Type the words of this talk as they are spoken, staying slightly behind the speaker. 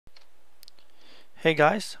Hey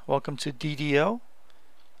guys, welcome to DDO.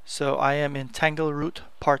 So I am in Tangleroot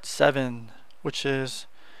Part 7, which is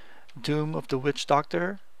Doom of the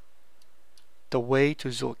Witchdoctor, The Way to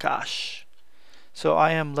Zulkash. So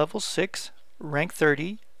I am level 6, rank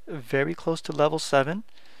 30, very close to level 7.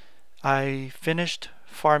 I finished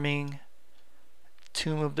farming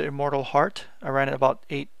Tomb of the Immortal Heart. I ran it about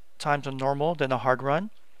 8 times on normal, then a hard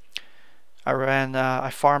run.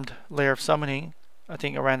 I farmed Lair of Summoning. I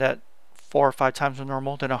think I ran that 4 or 5 times on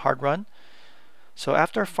normal, then a hard run. So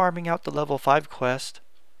after farming out the level 5 quest,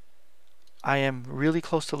 I am really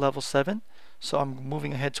close to level 7. So I'm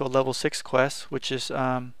moving ahead to a level 6 quest, which is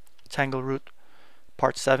Tangleroot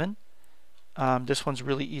Part 7. This one's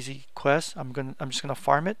really easy quest. I'm just gonna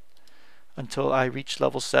farm it until I reach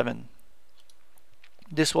level 7.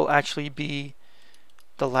 This will actually be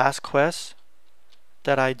the last quest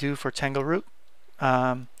that I do for Tangleroot.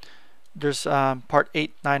 There's part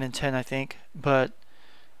 8, 9, and 10 I think, but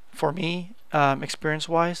for me, experience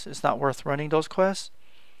wise, it's not worth running those quests.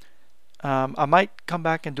 I might come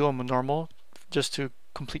back and do them normal just to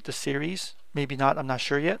complete the series. Maybe not, I'm not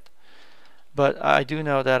sure yet. But I do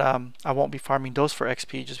know that I won't be farming those for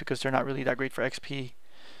XP just because they're not really that great for XP.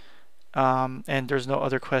 And there's no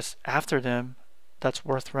other quests after them that's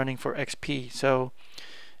worth running for XP. So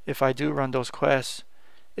if I do run those quests,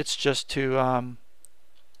 it's just to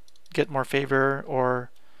get more favor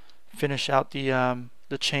or finish out the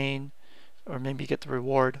chain, or maybe get the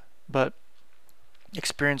reward. But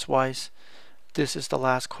experience wise, this is the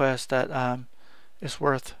last quest that is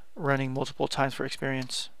worth running multiple times for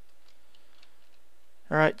experience.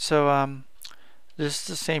 Alright, so this is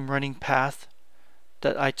the same running path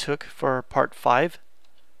that I took for part 5.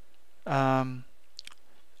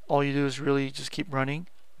 All you do is really just keep running,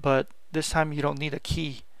 but this time you don't need a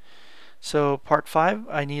key. So part 5,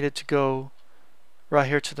 I needed to go right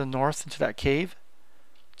here to the north into that cave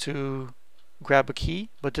to grab a key,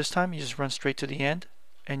 but this time you just run straight to the end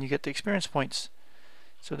and you get the experience points.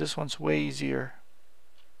 So this one's way easier.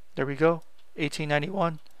 There we go,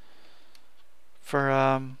 1891 for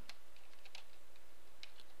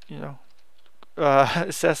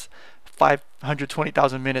it says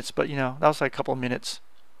 520,000 minutes, but that was like a couple of minutes.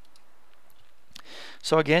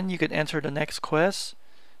 So again, you could enter the next quest.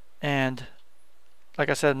 And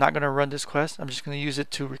like I said, I'm not going to run this quest. I'm just going to use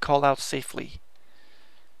it to recall out safely.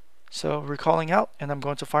 So recalling out, and I'm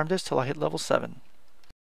going to farm this till I hit level 7.